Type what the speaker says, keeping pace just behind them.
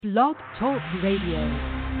Blog Talk Radio.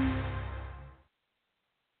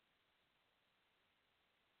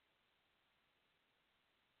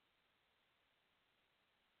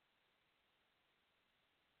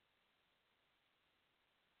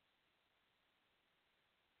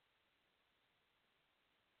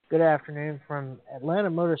 Good afternoon from Atlanta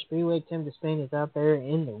Motor Speedway. Tim Disspain is out there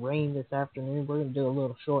in the rain this afternoon. We're going to do a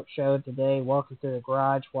little short show today, walking through the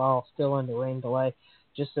garage while still in the rain delay,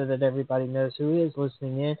 just so that everybody knows who is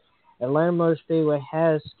listening in. Atlanta Motor Speedway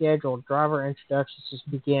has scheduled driver introductions to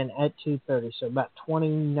begin at 2:30, so about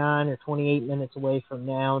 29 or 28 minutes away from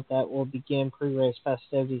now, that will begin pre-race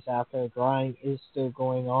festivities out there. Drying is still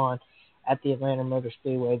going on at the Atlanta Motor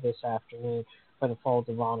Speedway this afternoon for the Folds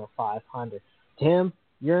of Honor 500. Tim,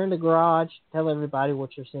 you're in the garage. Tell everybody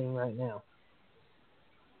what you're seeing right now.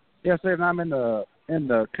 Yeah, Stephen, I'm in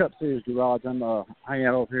the Cup Series garage. I'm hanging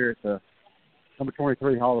out over here at the number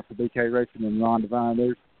 23 hauler for BK Racing and Ron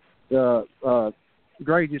Devine. The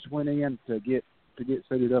Gray just went in to get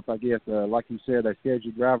suited up, I guess. Like you said, they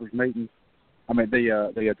scheduled drivers meeting. I mean,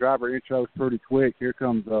 the driver intro is pretty quick. Here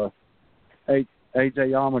comes AJ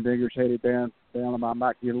Allmendinger's headed down. I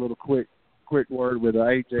might get a little quick word with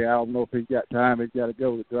AJ. I don't know if he's got time. He's got to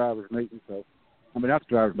go to the driver's meeting. So, I mean, not the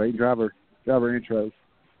driver's meeting, driver intros.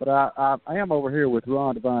 But I am over here with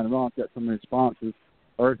Ron Devine, and Ron's got some of his sponsors,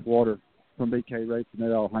 Earth Water from BK Racing.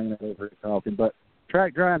 They're all hanging out over here talking. But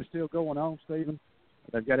track drying is still going on, Stephen.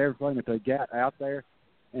 They've got everything that they got out there.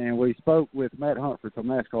 And we spoke with Matt Huntford from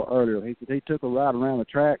NASCAR earlier. He said he took a ride around the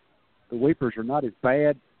track. The weepers are not as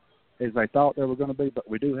bad as they thought they were going to be, but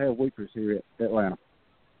we do have weepers here at Atlanta.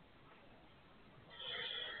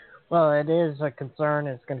 Well, it is a concern.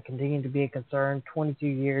 It's going to continue to be a concern. 22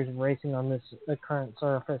 years of racing on this current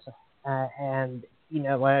surface. And,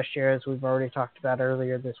 last year, as we've already talked about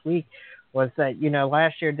earlier this week, was that,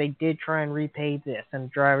 last year they did try and repave this. And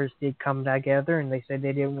drivers did come together and they said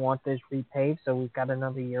they didn't want this repaved. So we've got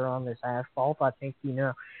another year on this asphalt. I think,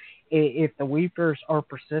 if the weepers are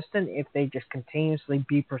persistent, if they just continuously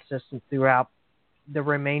be persistent throughout the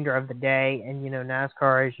remainder of the day, and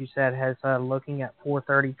NASCAR, as you said, has looking at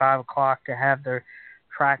 4:30, 5 o'clock to have their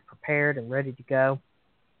track prepared and ready to go.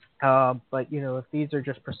 But if these are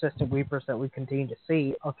just persistent weepers that we continue to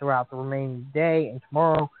see throughout the remaining day and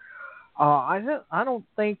tomorrow, I don't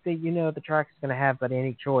think that the track is going to have but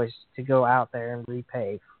any choice to go out there and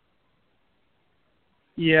repave.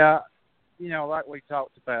 Yeah, like we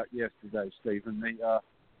talked about yesterday, Stephen.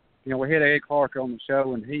 We had Ed Clark on the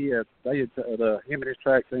show, and him and his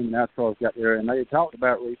track team, NASCAR's got there, and they had talked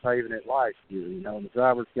about repaving it last year. The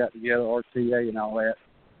drivers got together, RTA and all that,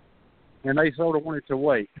 and they sort of wanted to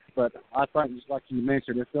wait. But I think, just like you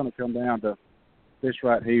mentioned, it's going to come down to this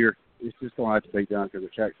right here. It's just going to have to be done because the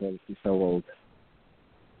track's going to be so old.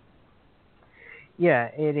 Yeah,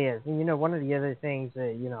 it is. And, one of the other things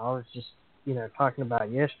that, I was just, talking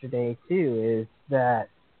about yesterday, too, is that,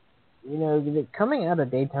 coming out of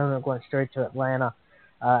Daytona and going straight to Atlanta,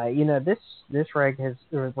 this race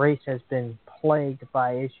has been plagued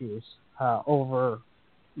by issues over,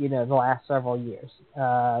 the last several years.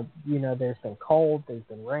 There's been cold, there's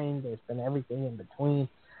been rain, there's been everything in between.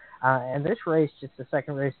 And this race, just the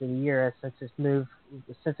second race of the year, since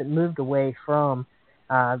it moved away from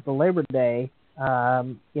the Labor Day,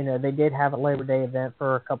 they did have a Labor Day event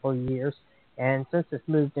for a couple of years. And since it's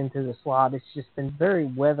moved into the slot, it's just been very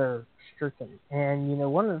weather-stricken. And,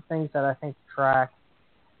 one of the things that I think the track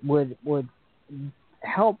would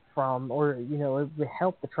help from, or, it would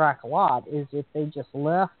help the track a lot, is if they just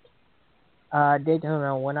left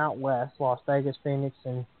Daytona and went out west, Las Vegas, Phoenix,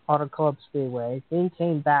 and Auto Club Speedway, then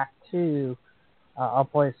came back to a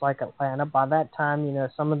place like Atlanta. By that time,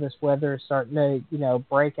 some of this weather is starting to,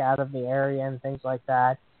 break out of the area and things like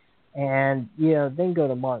that. And, then go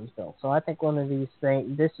to Martinsville. So I think one of these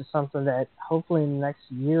things, this is something that hopefully in the next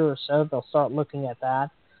year or so, they'll start looking at that.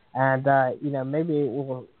 And, maybe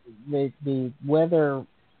the weather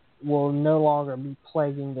will no longer be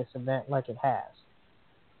plaguing this event like it has.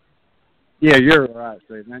 Yeah, you're right,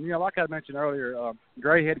 Steve. And, like I mentioned earlier,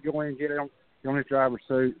 Gray had to go in and get on his driver's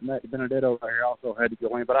suit. Matt Benedetto here also had to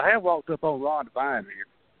go in. But I have walked up on Ron Devine here.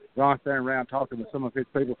 Ron standing around talking with some of his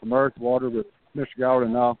people from Earth Water with Mr.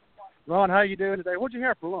 Gordon and all. Ron, how you doing today? What'd you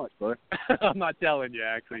have for lunch, bud? I'm not telling you,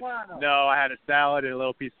 actually. No, I had a salad and a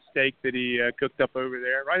little piece of steak that he cooked up over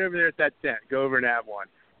there. Right over there at that tent. Go over and have one.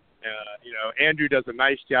 Andrew does a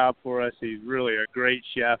nice job for us. He's really a great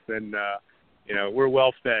chef, and, we're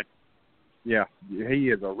well fed. Yeah, he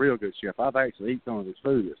is a real good chef. I've actually eaten some of his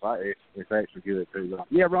food. It's actually good, too.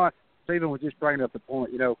 Yeah, Ron, Stephen was just bringing up the point,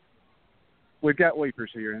 we've got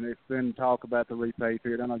weepers here, and it's been talk about the repave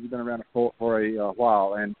here. I know you've been around the sport for a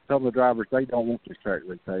while, and some of the drivers, they don't want this track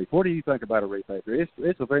repave. What do you think about a repave here?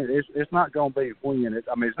 It's not going to be when. It's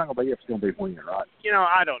not going to be if, it's going to be when, right?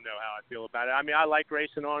 I don't know how I feel about it. I like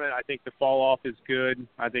racing on it. I think the fall off is good.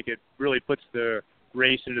 I think it really puts the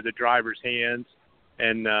race into the driver's hands,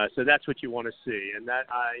 and so that's what you want to see. And that,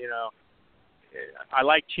 I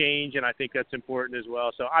like change, and I think that's important as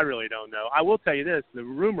well. So I really don't know. I will tell you this. The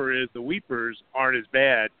rumor is the weepers aren't as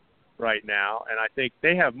bad right now, and I think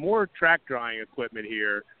they have more track drying equipment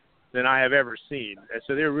here than I have ever seen. And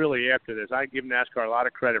so they're really after this. I give NASCAR a lot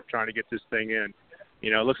of credit for trying to get this thing in.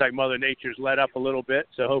 It looks like Mother Nature's let up a little bit,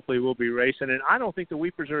 so hopefully we'll be racing. And I don't think the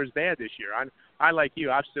weepers are as bad this year. I like you,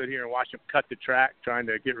 I've stood here and watched them cut the track trying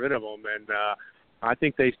to get rid of them, and I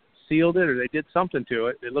think they sealed it or they did something to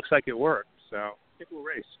it. It looks like it worked. So I think we'll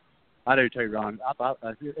race. I do too, Ron. I thought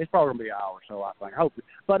it's probably going to be an hour or so, I think. Hopefully.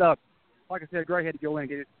 But like I said, Gray had to go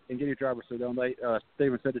in and get his driver's suit on.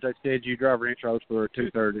 Steven said that they scheduled you driver intros for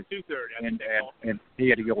 2:30. 2:30. And he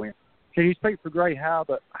had to go in. Can you speak for Gray how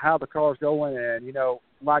the car's going? And,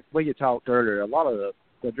 like we had talked earlier, a lot of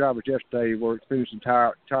the drivers yesterday were experiencing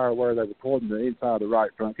tire wear. They were pulling the inside of the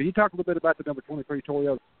right front. Can you talk a little bit about the number 23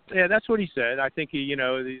 Toyota? Yeah, that's what he said. I think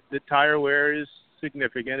the tire wear is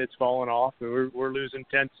significant. It's falling off. We're losing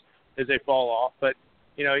tenths as they fall off. But,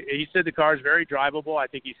 he said the car is very drivable. I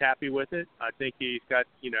think he's happy with it. I think he's got,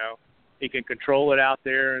 he can control it out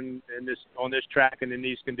there and on this track and in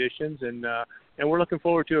these conditions. And we're looking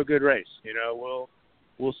forward to a good race.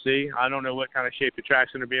 We'll see. I don't know what kind of shape the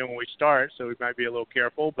track's going to be in when we start, so we might be a little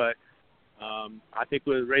careful. But I think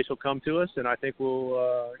the race will come to us, and I think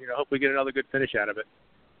we'll, hopefully get another good finish out of it.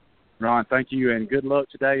 Ron, thank you, and good luck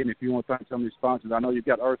today. And if you want to thank some of these sponsors, I know you've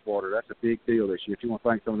got Earthwater. That's a big deal this year. If you want to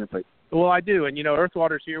thank some of them people. Well, I do. And,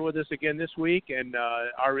 Earthwater's here with us again this week, and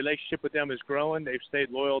our relationship with them is growing. They've stayed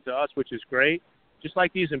loyal to us, which is great. Just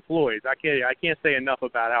like these employees. I can't say enough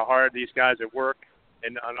about how hard these guys have worked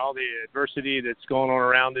and on all the adversity that's going on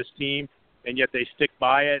around this team, and yet they stick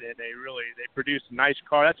by it, and they produce a nice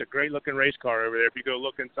car. That's a great-looking race car over there if you go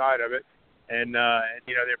look inside of it. And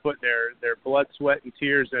they're putting their blood, sweat, and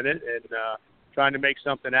tears in it and trying to make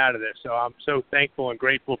something out of this. So I'm so thankful and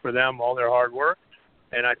grateful for them, all their hard work.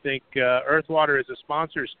 And I think Earthwater as a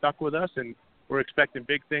sponsor is stuck with us, and we're expecting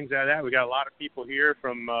big things out of that. We got a lot of people here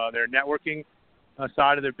from their networking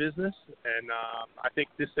side of their business, and I think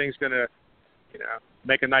this thing's going to,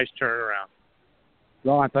 make a nice turnaround.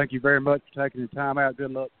 Ron, thank you very much for taking the time out.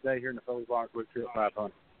 Good luck today here in the Foley Barn Quick Trip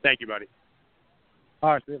 500. Thank you, buddy.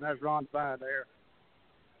 All right, Stephen, that's Ron Disspain there.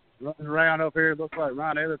 Running around up here, it looks like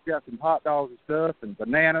Ron Ellis got some hot dogs and stuff and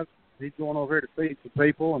bananas. He's going over here to feed some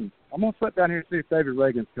people, and I'm going to sit down here and see if David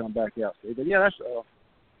Reagan's come back out, Steve. But, yeah, that's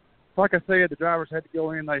like I said, the drivers had to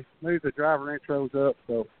go in. They moved the driver intros up,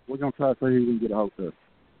 so we're going to try to see who we can get a hold of.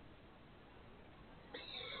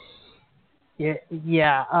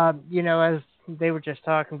 Yeah. As they were just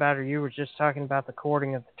talking about, or you were just talking about the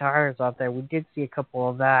cording of the tires out there, we did see a couple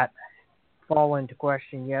of that fall into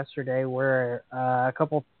question yesterday, where a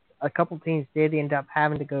couple teams did end up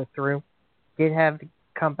having to go through, did have to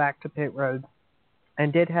come back to pit road,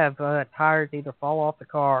 and did have tires either fall off the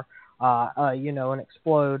car, and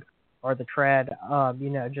explode, or the tread,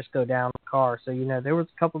 just go down the car. So there was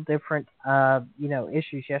a couple different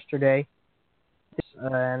issues yesterday,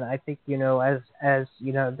 and I think as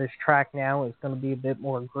this track now is going to be a bit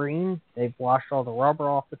more green. They've washed all the rubber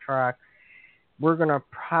off the track. We're going to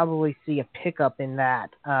probably see a pickup in that,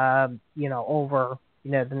 over,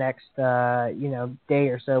 the next, day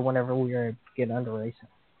or so whenever we are able to get under racing.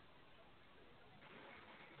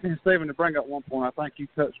 And Stephen, to bring up one point, I think you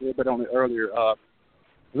touched a little bit on it earlier.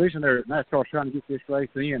 The reason NASCAR's trying to get this race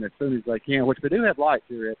in as soon as they can, which they do have lights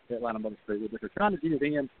here at Atlanta Motor Speedway, but they're trying to get it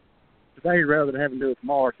in today rather than having to do it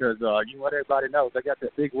tomorrow because, what everybody knows, they got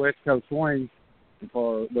that big West Coast swing, and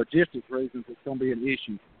for logistics reasons, it's going to be an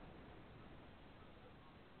issue.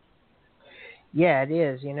 Yeah, it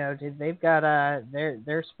is. They've got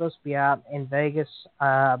they're supposed to be out in Vegas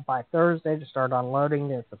by Thursday to start unloading.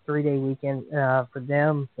 It's a 3-day weekend for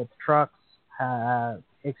them with the trucks,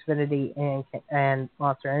 Xfinity and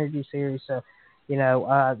Monster Energy Series. So,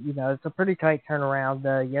 it's a pretty tight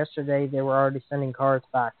turnaround. Yesterday they were already sending cars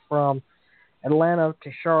back from Atlanta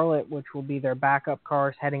to Charlotte, which will be their backup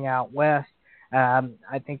cars heading out west.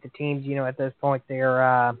 I think the teams, at this point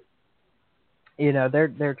they're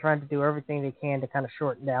trying to do everything they can to kind of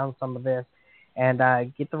shorten down some of this and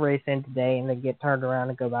get the race in today and then get turned around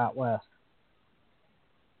and go out west.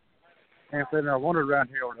 And then I wandered around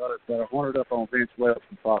here on the other side. I wandered up on Vince Wells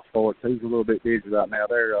from Fox Sports. He's a little bit busy right now.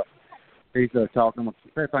 He's talking. See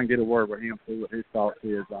if I can get a word with him, see what his thoughts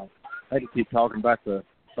is on. They can keep talking about the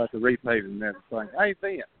repaving and everything. Hey,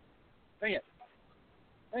 Vince.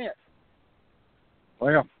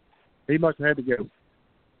 Well, he must have had to go.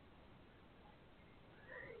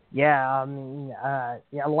 Yeah,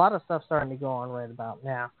 a lot of stuff starting to go on right about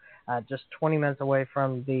now. Just 20 minutes away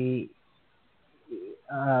from the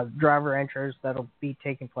driver intros that'll be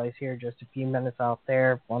taking place here just a few minutes out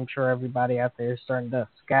there. I'm sure everybody out there is starting to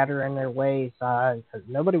scatter in their ways because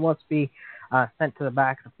nobody wants to be sent to the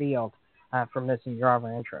back of the field for missing driver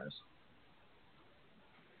intros.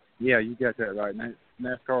 Yeah, you got that right.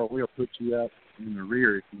 NASCAR will put you out in the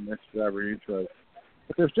rear if you miss driver intro.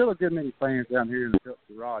 But there's still a good many fans down here in the Cup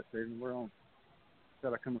Garage, Stephen. We're on,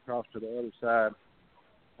 until I come across to the other side,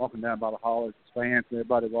 walking down by the haulers, fans, and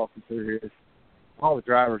everybody walking through here. All the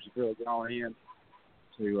drivers have really gone in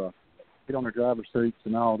to get on their driver's seats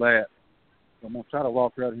and all that. So I'm going to try to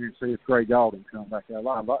walk around here and see if Greg Alden comes back out.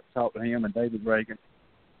 I'd like to talk to him and David Reagan,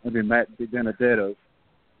 maybe Matt Benedetto.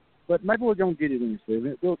 But maybe we're going to get it in,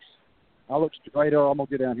 Stephen. I look at the radar. I'm going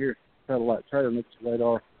to get down here, satellite trailer, and look at the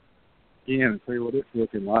radar again and see what it's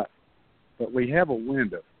looking like. But we have a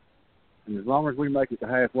window. And as long as we make it to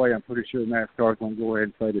halfway, I'm pretty sure NASCAR's going to go ahead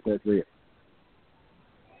and say that that's it.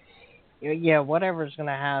 Yeah, whatever's going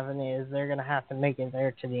to happen is they're going to have to make it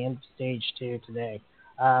there to the end of Stage 2 today.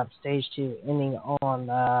 Stage 2 ending on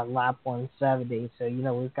lap 170. So,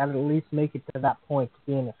 we've got to at least make it to that point to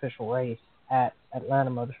be an official race at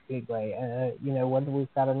Atlanta Motor Speedway. Whether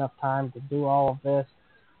we've got enough time to do all of this,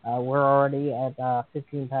 we're already at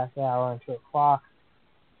 15 past the hour and 2 o'clock.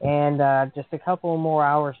 And just a couple more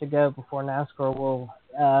hours to go before NASCAR will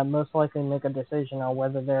most likely make a decision on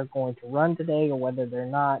whether they're going to run today or whether they're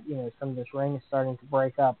not. Some of this rain is starting to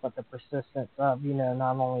break up, but the persistence of,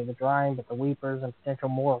 not only the drying, but the weepers and potential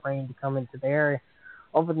more rain to come into the area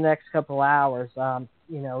over the next couple of hours, it's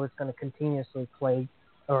going to continuously plague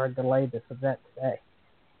or delay this event today.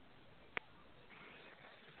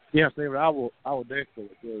 Yeah, Steve, I will definitely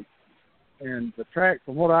agree. And the track,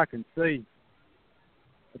 from what I can see,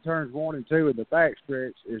 the turns 1 and 2 in the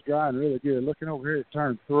backstretch is drying really good. Looking over here at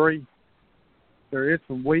turn 3, there is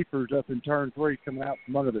some weepers up in turn 3 coming out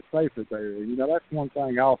from under the safety barrier. That's one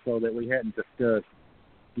thing also that we hadn't discussed.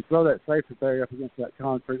 You throw that safety barrier up against that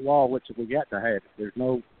concrete wall, which we got to have it. There's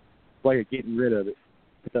no way of getting rid of it.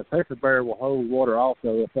 But that safety barrier will hold water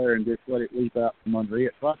also up there and just let it leak out from under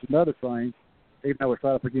it. So that's another thing. Even though it's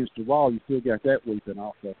right up against the wall, you still got that weeping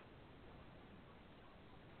also.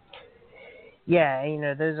 Yeah,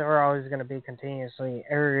 those are always going to be continuously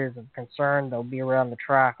areas of concern. They'll be around the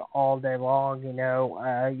track all day long.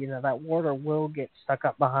 That water will get stuck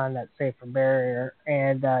up behind that safer barrier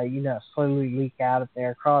and, slowly leak out of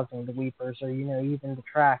there, causing the weepers or, even the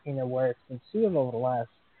track, where it's been sealed over the last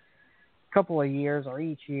couple of years or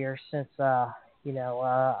each year since, about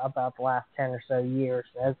the last 10 or so years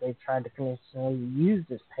as they've tried to consistently use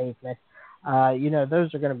this pavement.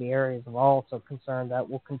 Those are going to be areas of also concern that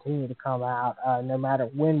will continue to come out no matter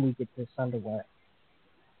when we get this underway.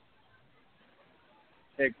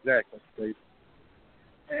 Exactly, Steve.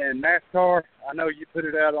 And NASCAR, I know you put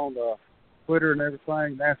it out on the Twitter and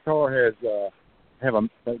everything. NASCAR has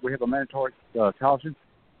we have a mandatory caution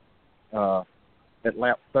at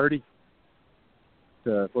lap 30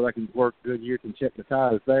 where they can work Goodyear can check the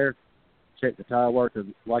tires there. Check the tire work.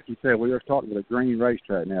 Like you said, we were starting with a green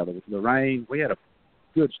racetrack now. The rain, we had a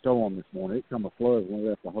good storm this morning. It come a flood when we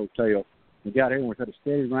left the hotel. We got here and we had a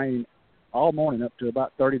steady rain all morning up to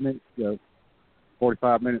about 30 minutes ago,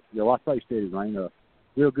 45 minutes ago. I say steady rain, a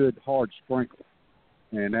real good hard sprinkle.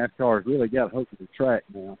 And NASCAR's really got a hook of the track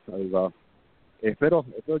now. So if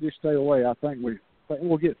they'll just stay away, I think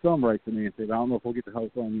we'll get some racing in. I don't know if we'll get the whole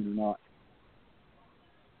thing in or not.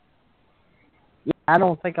 I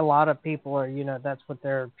don't think a lot of people are, that's what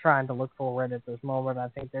they're trying to look for right at this moment. I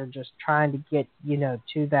think they're just trying to get,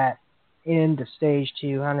 to that end of stage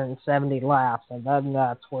 270 laps, and then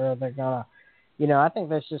that's where they're going to, I think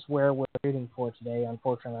that's just where we're rooting for today,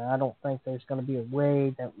 unfortunately. I don't think there's going to be a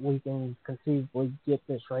way that we can conceivably get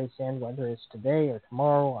this race in, whether it's today or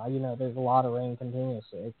tomorrow. There's a lot of rain continuing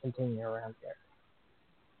around there.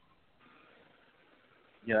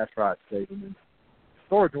 Yeah, that's right, Stephen.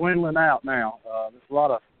 Sort of dwindling out now. There's a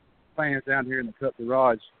lot of fans down here in the Cup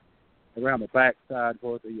Garage around the back side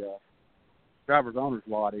where the driver's owner's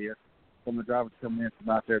lot is. Some of the drivers coming in from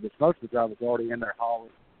out there, but most of the drivers are already in their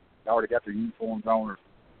haulers. They already got their uniforms on or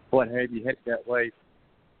what have you, headed that way.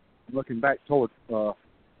 Looking back towards the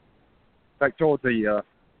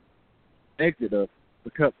exit of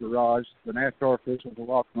the Cup Garage, the NASCAR officials are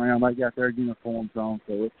walking around. They got their uniforms on,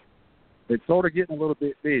 so it's sort of getting a little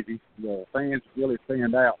bit busy. The fans really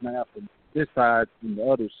stand out now from this side and the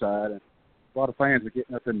other side, and a lot of fans are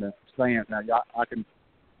getting up in the stands now. I can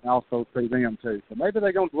also see them too. So maybe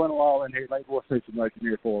they're going to dwindle all in here. Maybe we'll see some racing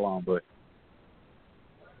here for long, but.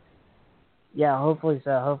 Yeah, hopefully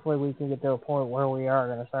so. Hopefully we can get to a point where we are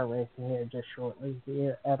going to start racing here just shortly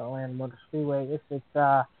here at Atlanta Motor Speedway. It's this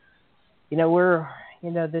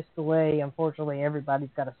is the way, unfortunately, everybody's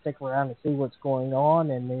got to stick around to see what's going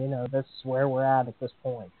on, and, this is where we're at this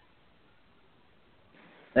point.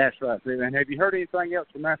 That's right, Steve. And have you heard anything else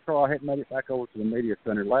from NASCAR? I hadn't made it back over to the media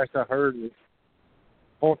center. Last I heard was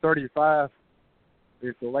 4:35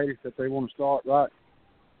 is the latest that they want to start, right?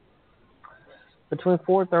 Between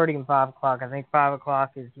 4:30 and 5 o'clock. I think 5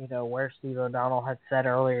 o'clock is, where Steve O'Donnell had said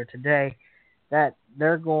earlier today that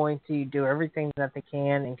they're going to do everything that they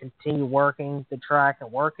can and continue working the track and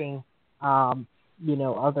working,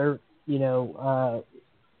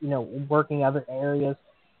 working other areas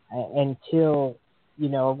until,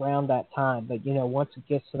 around that time. But, once it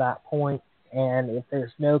gets to that point, and if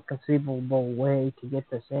there's no conceivable way to get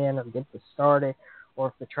this in or get this started, or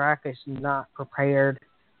if the track is not prepared,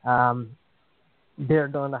 they're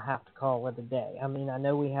going to have to call it a day. I mean, I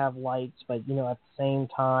know we have lights, but, at the same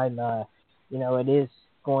time, it is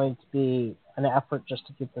going to be an effort just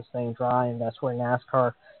to get this thing dry, and that's where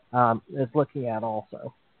NASCAR is looking at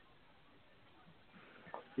also.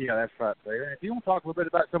 Yeah, that's right there. If you want to talk a little bit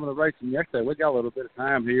about some of the racing yesterday, we got a little bit of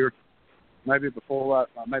time here. Maybe before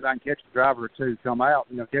maybe I can catch the driver or two come out.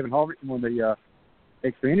 Kevin Harvick won the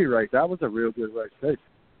Xfinity race. That was a real good race too.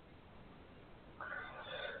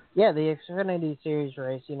 Yeah, the Xfinity Series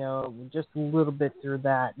race, just a little bit through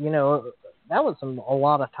that. That was a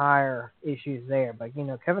lot of tire issues there. But,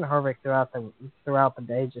 Kevin Harvick throughout the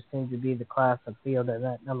day just seemed to be the class of field at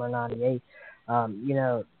that number 98.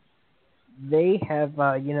 They have,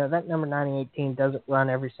 that number 98 team doesn't run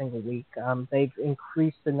every single week. They've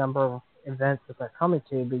increased the number of events that they're coming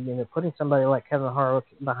to, but, putting somebody like Kevin Harvick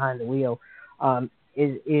behind the wheel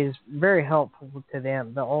is very helpful to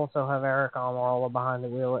them. They'll also have Eric Almirola behind the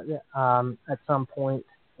wheel at some point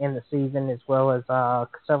in the season, as well as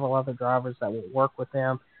several other drivers that will work with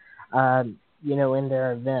them, in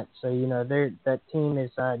their events. So, that team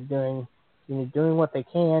is doing what they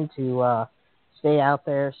can to stay out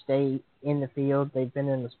there, stay in the field. They've been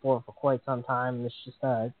in the sport for quite some time, and it's just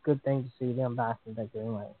a good thing to see them back in the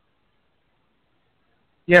green lane.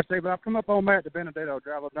 Yes, Steve, I've come up on Matt DiBenedetto,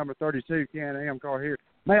 driver number 32, Can-Am car here.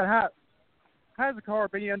 Matt, how's the car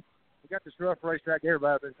been? We got this rough racetrack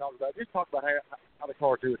everybody's been talking about. Just talk about how the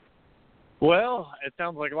car do it. Well, it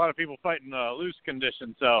sounds like a lot of people fighting loose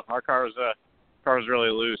conditions, so our car's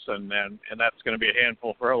really loose, and that's going to be a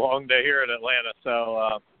handful for a long day here in Atlanta.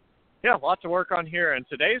 So, yeah, lots of work on here, and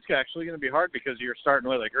today's actually going to be hard because you're starting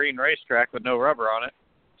with a green racetrack with no rubber on it.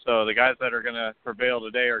 So the guys that are going to prevail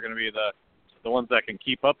today are going to be the ones that can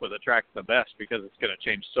keep up with the track the best, because it's going to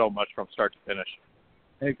change so much from start to finish.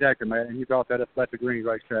 Exactly, man. And you brought that up about the green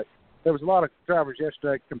racetrack. There was a lot of drivers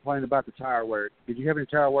yesterday complaining about the tire wear. Did you have any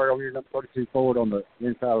tire wear on your number 32 Ford on the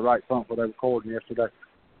inside of the right front where they were recording yesterday?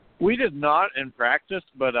 We did not in practice,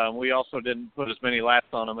 but we also didn't put as many laps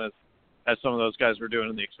on them as some of those guys were doing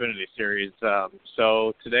in the Xfinity Series.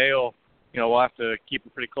 So today we'll have to keep a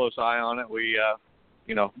pretty close eye on it. We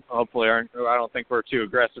hopefully I don't think we're too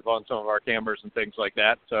aggressive on some of our cameras and things like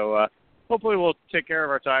that. So hopefully we'll take care of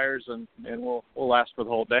our tires and we'll last for the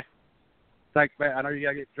whole day. Thanks, Matt. I know you got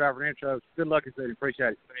to get the driver intros. Good luck, Stephen. Appreciate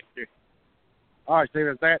it. Thank you. All right,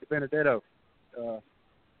 Stephen, Matt DiBenedetto.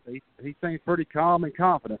 He seems pretty calm and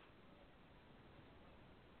confident.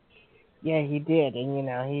 Yeah, he did,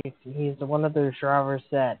 and he's one of those drivers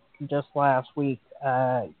that just last week,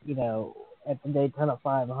 at the Daytona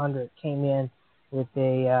 500 came in with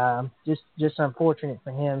a just unfortunate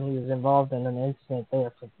for him. He was involved in an incident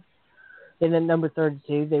there. And then number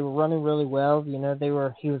 32, they were running really well.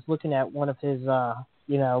 He was looking at one of his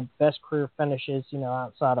best career finishes,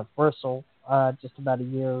 outside of Bristol, just about a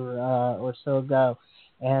year or so ago,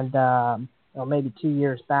 and or maybe 2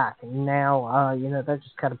 years back. And now, that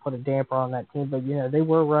just kind of put a damper on that team. But they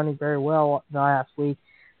were running very well last week.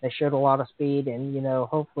 They showed a lot of speed, and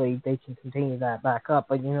hopefully they can continue that back up.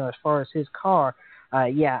 But as far as his car,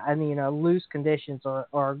 loose conditions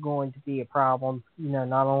are going to be a problem,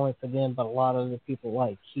 not only for them, but a lot of the people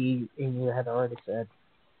like he and you had already said.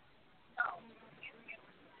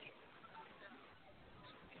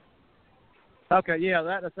 Okay, yeah,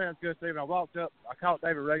 that sounds good, Stephen. I walked up, I caught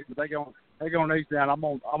David racing, but they going east down. I'm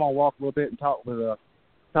gonna walk a little bit and talk with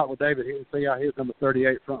David here and see how his number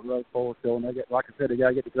 38 front row forward going. Like I said, they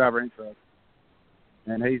gotta get the driver intro.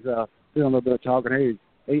 And he's doing a little bit of talking here.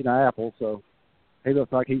 eating an apple, so he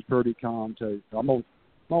looks like he's pretty calm too. So I'm gonna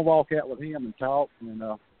walk out with him and talk. And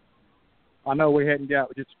I know we hadn't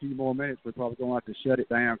got just a few more minutes. We're probably gonna have to shut it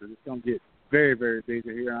down because it's gonna get very, very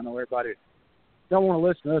busy here. I know everybody don't want to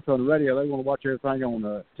listen to us on the radio. They want to watch everything on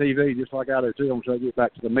the TV, just like I do too. I'm trying to get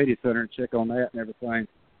back to the media center and check on that and everything.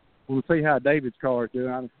 We'll see how David's car is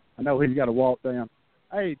doing. I know he's got to walk down.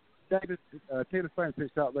 Hey, David, Disspain Pit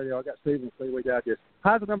Stop Radio. I got Stephen and Steve. We got this.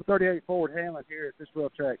 How's the number 38 Ford handling here at this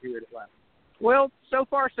rough track here at Atlanta? Well, so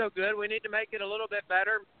far so good. We need to make it a little bit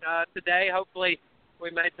better today. Hopefully,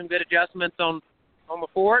 we made some good adjustments on the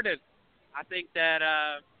Ford, and I think that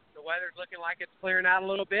the weather's looking like it's clearing out a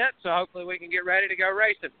little bit. So hopefully, we can get ready to go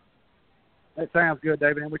racing. That sounds good,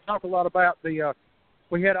 David. And we talked a lot about the.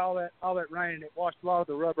 We had all that rain, and it washed a lot of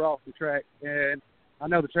the rubber off the track. And I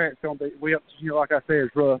know the track's going to be, like I said,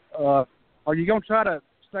 it's rough. Are you going to try to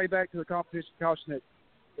stay back to the competition caution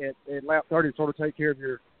at lap 30 and sort of take care of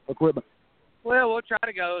your equipment? Well, we'll try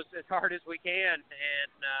to go as hard as we can,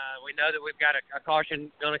 and we know that we've got a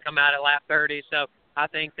caution going to come out at lap 30. So I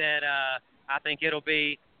think that it'll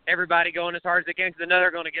be everybody going as hard as they can because I know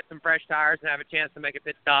they're going to get some fresh tires and have a chance to make a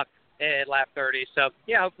pit stop at lap 30. So,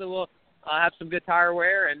 yeah, hopefully we'll have some good tire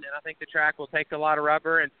wear, and I think the track will take a lot of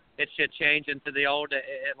rubber, and it should change into the old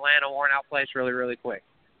Atlanta worn-out place really, really quick.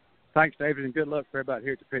 Thanks, David, and good luck for everybody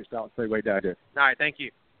here at the Pit Stop Speedway down here. All right, thank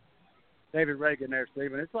you. David Reagan there,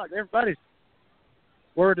 Stephen. It's like everybody's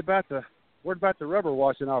worried about the rubber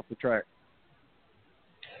washing off the track.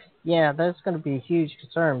 Yeah, that's going to be a huge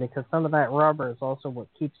concern because some of that rubber is also what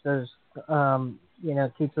keeps those,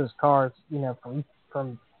 keeps those cars,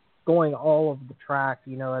 from going all over the track,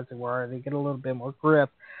 as it were. They get a little bit more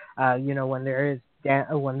grip, when there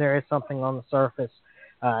is something on the surface,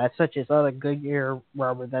 such as other Goodyear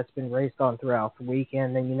rubber that's been raced on throughout the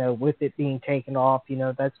weekend. And, with it being taken off,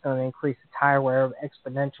 that's going to increase the tire wear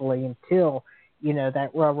exponentially until,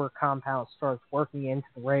 that rubber compound starts working into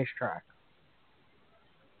the racetrack.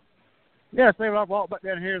 Yeah, Steve, I walked back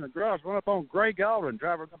down here in the garage, went up on Gray Galvin,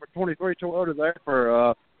 driver number 23 Toyota there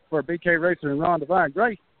for BK Racing and Ron Devine.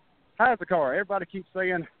 Gray, how's the car? Everybody keeps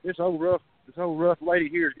saying this old rough lady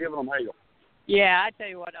here is giving them hell. Yeah, I tell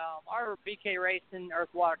you what, our BK Racing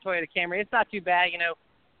Earthwater Toyota Camry, it's not too bad.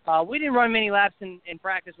 We didn't run many laps in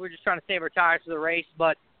practice. We were just trying to save our tires for the race.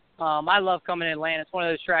 But I love coming to Atlanta. It's one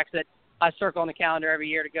of those tracks that I circle on the calendar every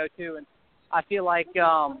year to go to, and I feel like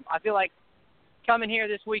coming here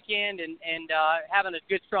this weekend and having a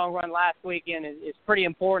good strong run last weekend is pretty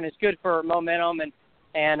important. It's good for momentum,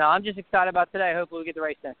 and I'm just excited about today. Hopefully we get the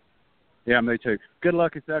race done. Yeah, me too. Good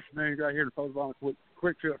luck this afternoon right here in Postvon.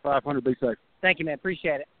 Quick Trip 500. Be safe. Thank you, man.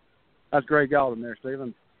 Appreciate it. That's Greg Galvin there,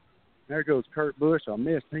 Stephen. There goes Kurt Busch. I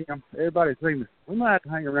missed him. Everybody's saying we might have to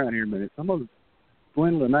hang around here a minute. Some of them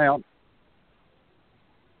dwindling out.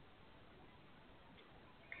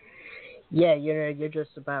 Yeah, you're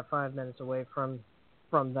just about 5 minutes away from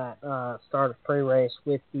that start of pre-race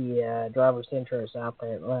with the driver's intros out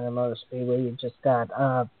there at Atlanta Motor Speedway. You just got,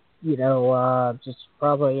 just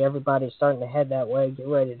probably everybody starting to head that way, get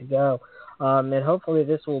ready to go. And hopefully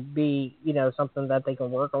this will be, something that they can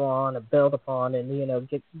work on and build upon and,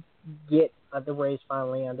 get the race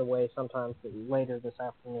finally underway sometime later this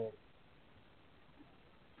afternoon.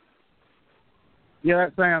 Yeah,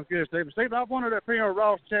 that sounds good, Stephen. Stephen, I wanted to bring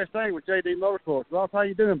Ross Chastain with JD Motorsports. Ross, how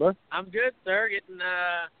you doing, bud? I'm good, sir.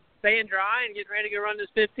 Staying dry and getting ready to go run this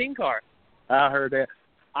 15 car. I heard that.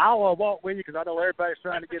 I'll walk with you because I know everybody's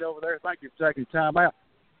trying to get over there. Thank you for taking the time out.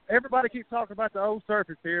 Everybody keeps talking about the old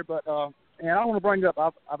surface here, but and I want to bring up,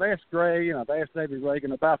 I've asked Gray and I've asked David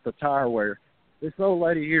Reagan about the tire wear. This old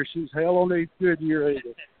lady here, she's hell on these Goodyear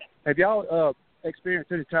Eagles. Have y'all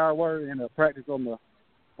experienced any tire wear in practice on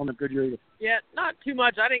the Goodyear Eagles? Yeah, not too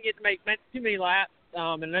much. I didn't get to make too many laps,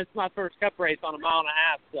 and that's my first cup race on a mile and a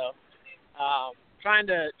half. So, trying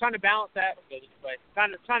to balance that.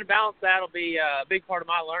 Trying to balance that will be a big part of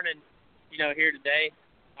my learning, here today.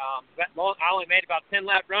 I only made about 10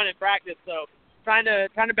 lap run in practice, so trying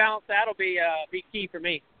to balance that will be key for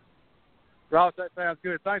me. Ross, that sounds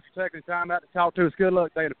good. Thanks for taking the time out to talk to us. Good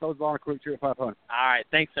luck today at the Postvon Quick Trip 500. All right,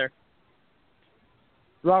 thanks, sir.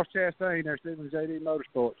 Ross Chastain there, Stephen, JD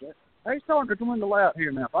Motorsports. They starting to dwindle out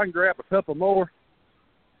here now. If I can grab a couple more,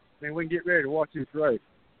 then we can get ready to watch this race.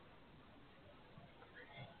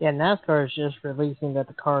 Yeah, NASCAR is just releasing that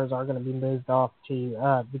the cars are going to be moved off to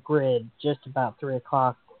the grid just about 3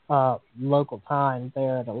 o'clock local time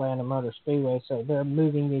there at Atlanta Motor Speedway. So they're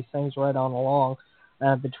moving these things right on along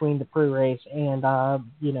between the pre-race and,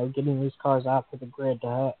 getting these cars out to the grid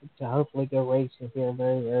to hopefully go racing here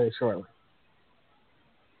very, very shortly.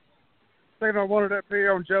 Stephen, I wanted up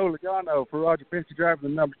here on Joe Logano for Roger Pensky driving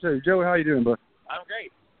the number 2. Joe, how you doing, bud? I'm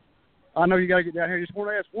great. I know you got to get down here. Just want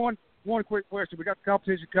to ask one quick question. We got the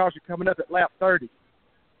competition caution coming up at lap 30.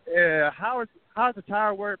 How's the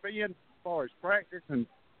tire wear being as far as practice and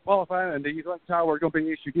qualifying? And do you think the tire wear is going to be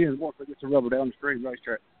an issue again once they get some rubber down the street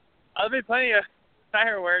racetrack? There'll be plenty of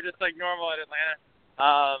tire wear just like normal at Atlanta.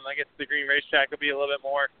 I guess the green racetrack will be a little bit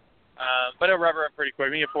more. But it'll rubber up pretty quick.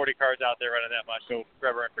 We have 40 cars out there running that much, so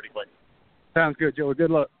rubber up pretty quick. Sounds good, Joe.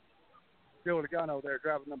 Good luck. Joe Logano there,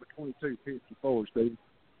 driving number 22, 54, Steve.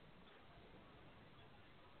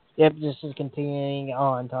 Yep, just continuing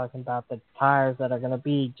on talking about the tires that are going to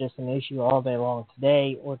be just an issue all day long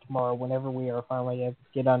today or tomorrow whenever we are finally able to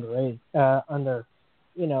get under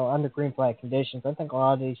green flag conditions. I think a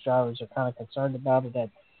lot of these drivers are kind of concerned about it, that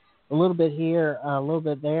a little bit here, a little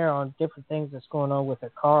bit there on different things that's going on with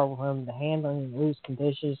their car, from the handling, loose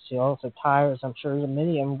conditions, to also tires. I'm sure that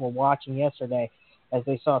many of them were watching yesterday as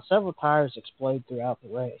they saw several tires explode throughout the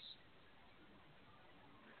race.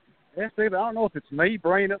 Yeah, Steve, I don't know if it's me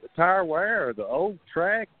bringing up the tire wear or the old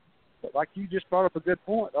track, but like you just brought up a good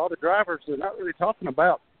point. All the drivers are not really talking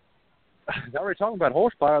about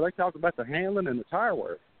horsepower. They're talking about the handling and the tire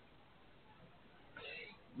wear.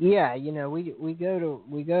 Yeah, we go to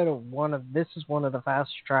one of the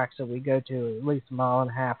fastest tracks that we go to, at least a mile and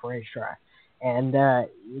a half racetrack, and with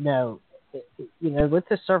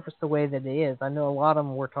the surface the way that it is, I know a lot of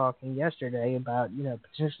them were talking yesterday about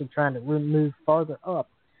potentially trying to move farther up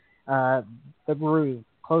the groove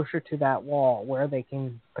closer to that wall where they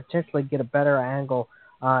can potentially get a better angle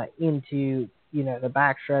into the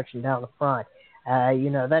backstretch and down the front.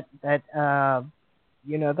 That's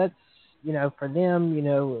for them,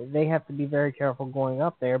 they have to be very careful going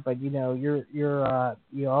up there, but you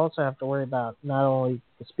also have to worry about not only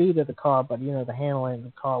the speed of the car, but the handling of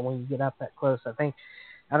the car when you get up that close.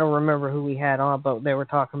 I don't remember who we had on, but they were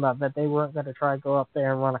talking about that they weren't going to try to go up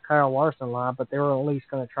there and run a Kyle Larson line, but they were at least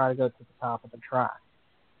going to try to go to the top of the track.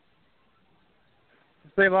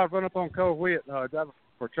 Steve, I've run up on Cole Witt, driver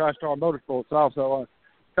for TriStar Motorsports also.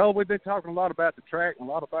 Cole, we've been talking a lot about the track and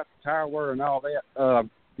a lot about the tire wear and all that.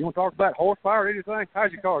 You want to talk about horsepower or anything?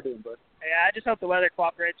 How's your car doing, bud? Yeah, I just hope the weather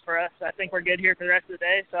cooperates for us. I think we're good here for the rest of the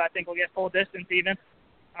day, so I think we'll get full distance even.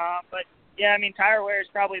 But, yeah, tire wear is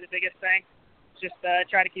probably the biggest thing. Just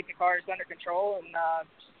try to keep the cars under control and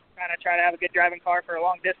kind of try to have a good driving car for a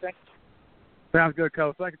long distance. Sounds good,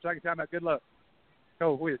 Cole. Thank you for taking time out. Good luck.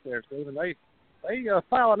 Cole Witt there, Stephen. They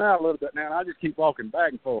filing out a little bit now, and I just keep walking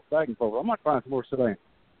back and forth. I might find some more sedans.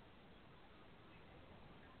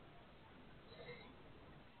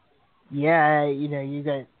 Yeah, you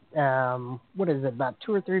got, what is it, about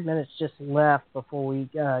 2 or 3 minutes just left before we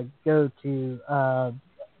go to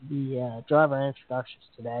the driver introductions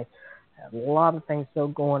today. A lot of things still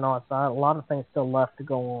going on, so a lot of things still left to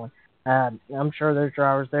go on. I'm sure those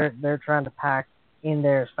drivers, they're trying to pack in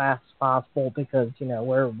there as fast as possible because,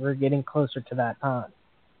 we're getting closer to that time.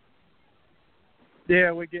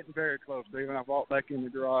 Yeah, we're getting very close, Stephen. I walked back in the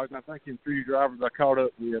garage, and I think in 3 drivers I caught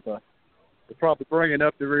up with, they're probably bringing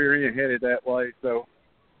up the rear end headed that way. So,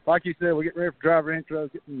 like you said, we get ready for driver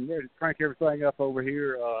intros, getting ready to crank everything up over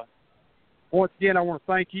here. Once again, I want to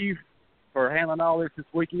thank you for handling all this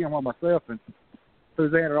weekend while myself and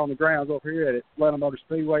Suzanne are on the grounds over here at Atlanta Motor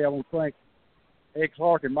Speedway. I want to thank Ed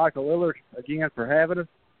Clark and Michael Lillard again for having us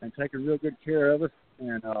and taking real good care of us.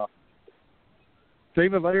 And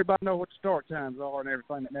Stephen, let everybody know what the start times are and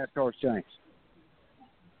everything that NASCAR's changed.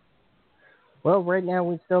 Well, right now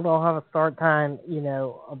we still don't have a start time,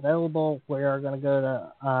 available. We are going to go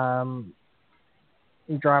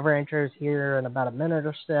to driver intros here in about a minute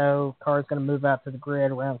or so. Car's going to move out to the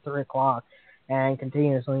grid around 3 o'clock and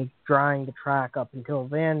continuously drying the track up until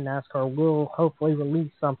then. NASCAR will hopefully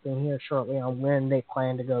release something here shortly on when they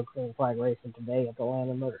plan to go green flag racing today at the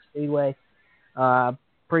Atlanta Motor Speedway.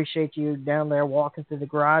 Appreciate you down there walking through the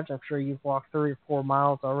garage. I'm sure you've walked 3 or 4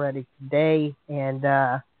 miles already today, and,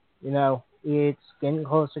 it's getting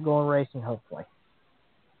close to going racing, hopefully.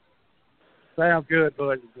 Sounds good,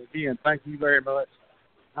 bud. Again, thank you very much.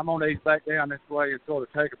 I'm going to ease back down this way and sort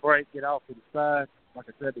of take a break, get off to the side. Like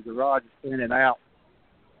I said, the garage is thinning out.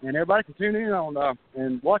 And everybody can tune in on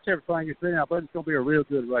and watch everything you're seeing. I bet it's going to be a real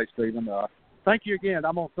good race, Stephen. Thank you again.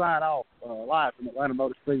 I'm going to sign off live from Atlanta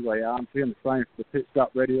Motor Speedway. I'm Tim the same for the Pit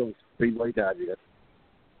Stop Radio and Speedway Digest.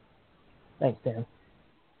 Thanks, Dan.